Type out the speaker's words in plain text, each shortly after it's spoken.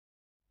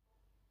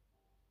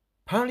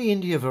Apparently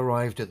India have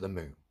arrived at the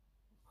moon.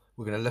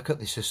 We're going to look at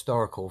this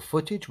historical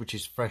footage, which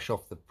is fresh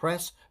off the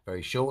press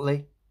very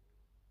shortly.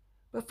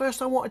 But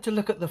first I wanted to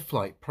look at the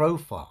flight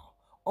profile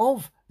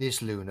of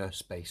this lunar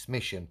space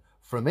mission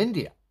from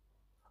India.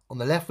 On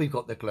the left we've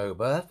got the globe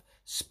Earth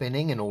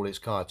spinning in all its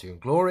cartoon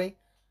glory,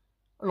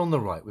 and on the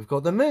right we've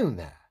got the moon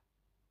there.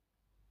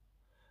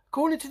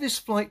 According to this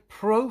flight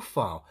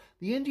profile,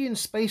 the Indian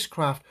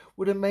spacecraft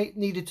would have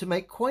needed to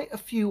make quite a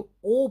few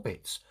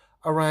orbits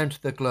around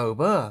the globe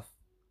Earth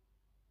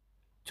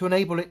to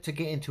enable it to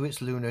get into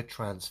its lunar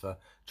transfer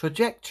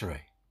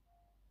trajectory.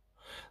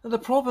 Now, the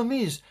problem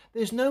is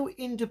there's no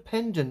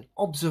independent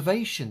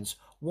observations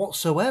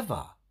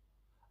whatsoever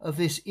of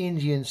this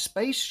Indian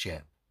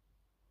spaceship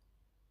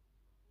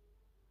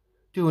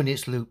doing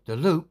its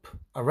loop-the-loop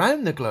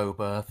around the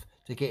globe Earth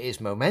to get its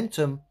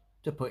momentum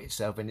to put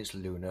itself in its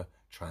lunar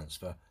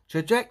transfer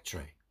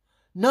trajectory.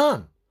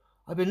 None.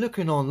 I've been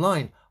looking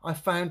online. I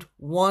found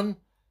one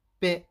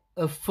bit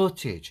of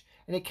footage,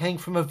 and it came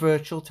from a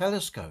virtual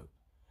telescope.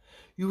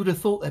 You would have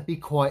thought there'd be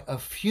quite a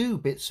few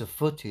bits of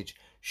footage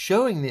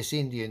showing this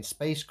Indian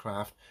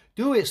spacecraft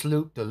do its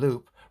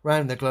loop-the-loop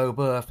round the globe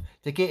Earth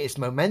to get its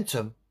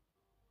momentum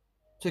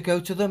to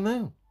go to the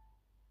moon.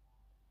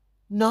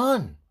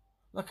 None.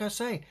 Like I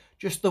say,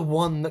 just the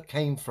one that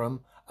came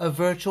from a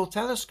virtual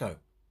telescope.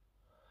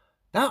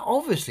 That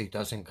obviously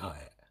doesn't cut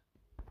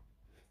it.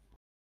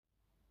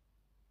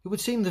 It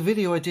would seem the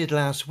video I did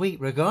last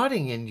week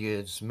regarding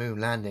India's moon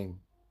landing,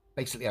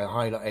 basically I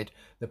highlighted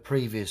the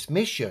previous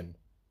mission.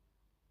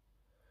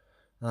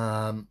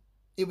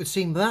 It would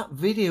seem that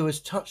video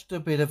has touched a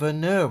bit of a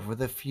nerve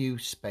with a few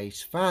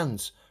space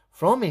fans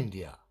from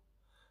India,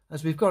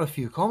 as we've got a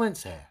few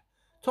comments here.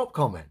 Top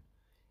comment: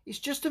 it's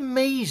just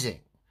amazing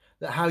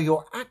that how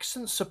your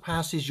accent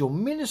surpasses your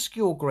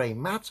minuscule grey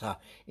matter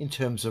in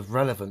terms of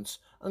relevance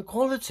and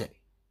quality.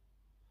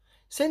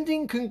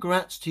 Sending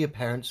congrats to your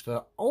parents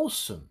for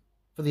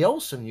the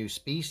awesome new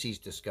species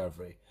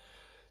discovery.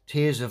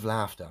 Tears of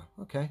laughter.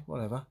 Okay,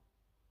 whatever.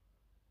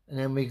 And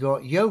then we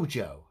got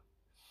Yojo,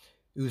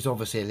 who's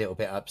obviously a little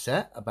bit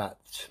upset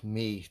about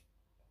me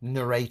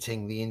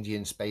narrating the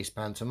Indian space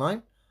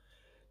pantomime.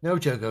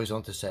 Nojo goes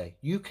on to say,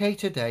 UK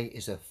today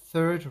is a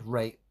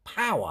third-rate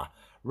power,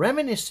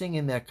 reminiscing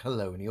in their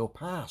colonial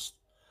past.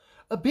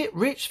 A bit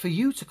rich for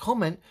you to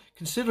comment,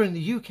 considering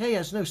the UK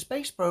has no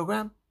space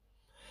program.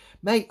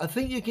 Mate, I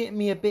think you're getting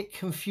me a bit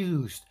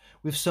confused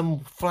with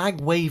some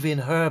flag-waving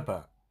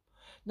Herbert.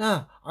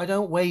 No, I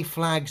don't wave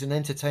flags and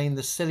entertain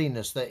the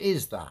silliness that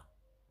is that.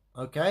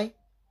 Okay?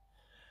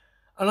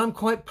 And I'm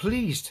quite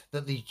pleased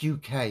that the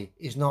UK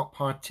is not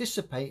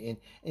participating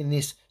in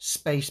this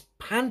space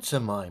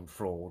pantomime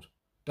fraud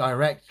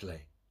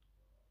directly.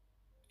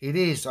 It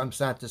is, I'm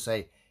sad to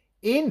say,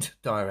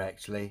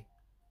 indirectly.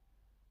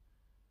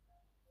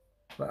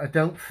 But I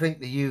don't think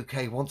the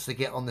UK wants to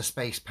get on the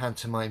space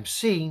pantomime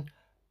scene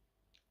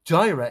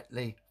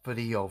directly for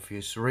the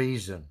obvious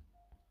reason.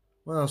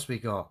 What else we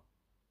got?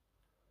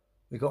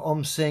 We got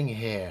Om Singh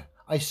here.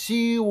 I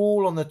see you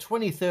all on the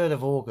 23rd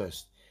of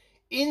August.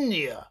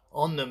 India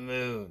on the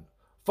moon.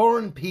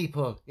 Foreign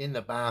people in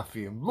the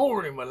bathroom,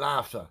 roaring with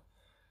laughter.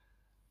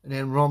 And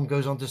then Rom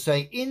goes on to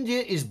say,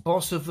 India is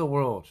boss of the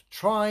world.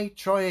 Try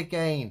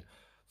again.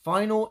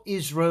 Final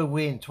ISRO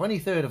win.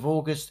 23rd of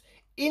August.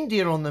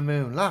 India on the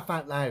moon. Laugh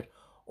out loud.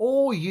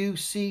 All you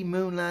see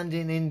moon land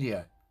in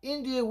India.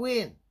 India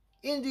win.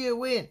 India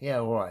win. Yeah,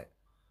 all right.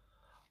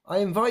 I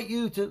invite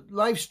you to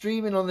live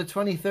streaming on the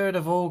 23rd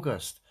of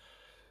August.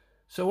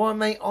 So our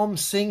mate Om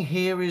Singh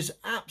here is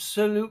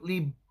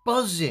absolutely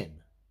buzzing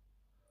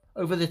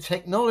over the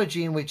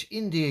technology in which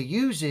India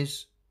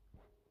uses,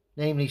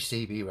 namely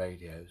CB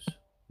radios.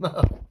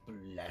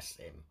 Bless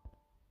him.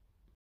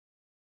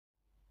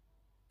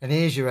 And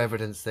here's your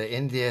evidence that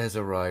India has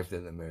arrived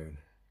at the moon.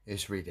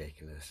 It's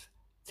ridiculous.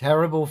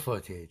 Terrible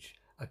footage,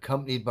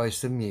 accompanied by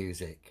some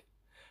music.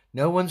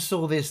 No one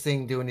saw this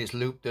thing doing its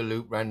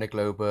loop-the-loop round the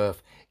globe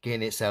Earth,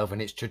 getting itself in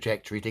its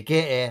trajectory to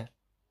get here.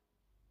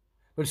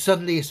 But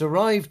suddenly it's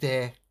arrived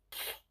here.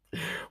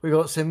 We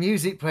got some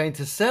music playing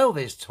to sell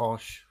this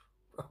tosh.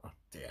 Oh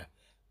dear.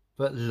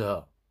 But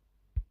look.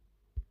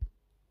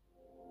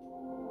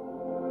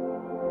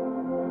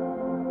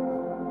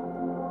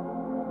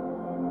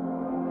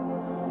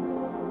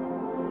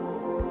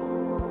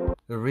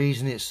 The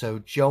reason it's so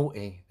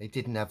jolty, they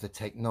didn't have the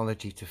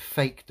technology to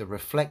fake the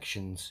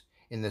reflections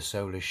in the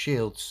solar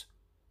shields.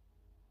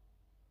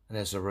 And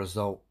as a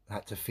result,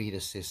 had to feed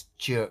us this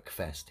jerk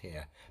fest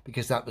here,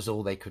 because that was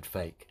all they could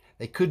fake.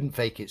 They couldn't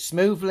fake it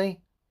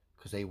smoothly,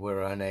 because they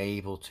were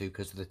unable to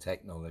because of the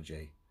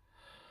technology.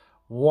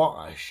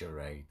 What a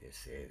charade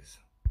this is.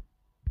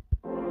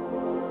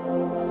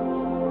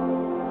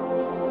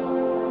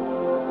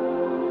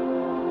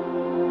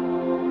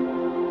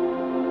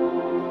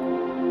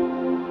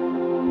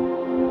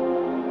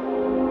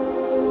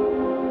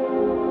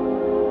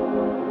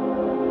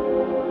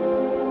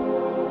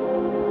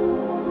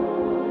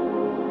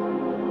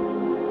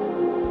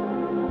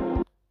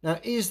 Now,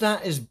 is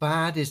that as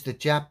bad as the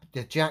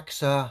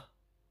JAXA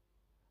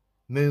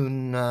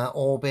moon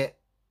orbit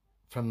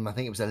from, I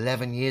think it was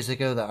 11 years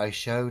ago that I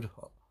showed.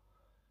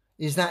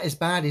 Is that as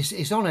bad?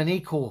 It's on an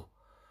equal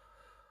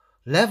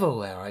level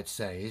there, I'd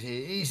say. It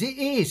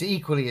is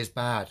equally as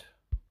bad.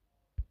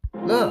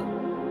 Look.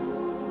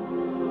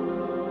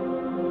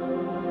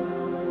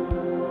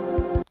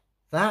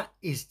 That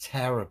is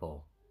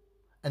terrible.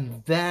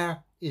 And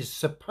there is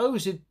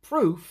supposed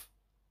proof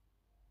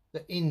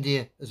that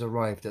India has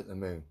arrived at the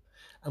moon.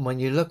 And when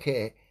you look at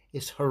it,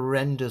 it's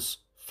horrendous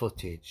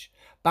footage,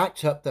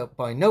 backed up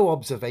by no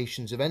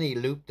observations of any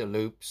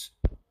loop-de-loops.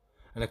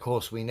 And of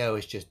course we know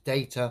it's just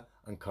data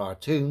and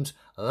cartoons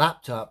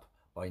lapped up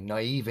by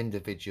naive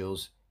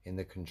individuals in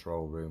the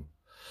control room.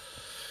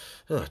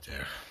 Oh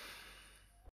dear.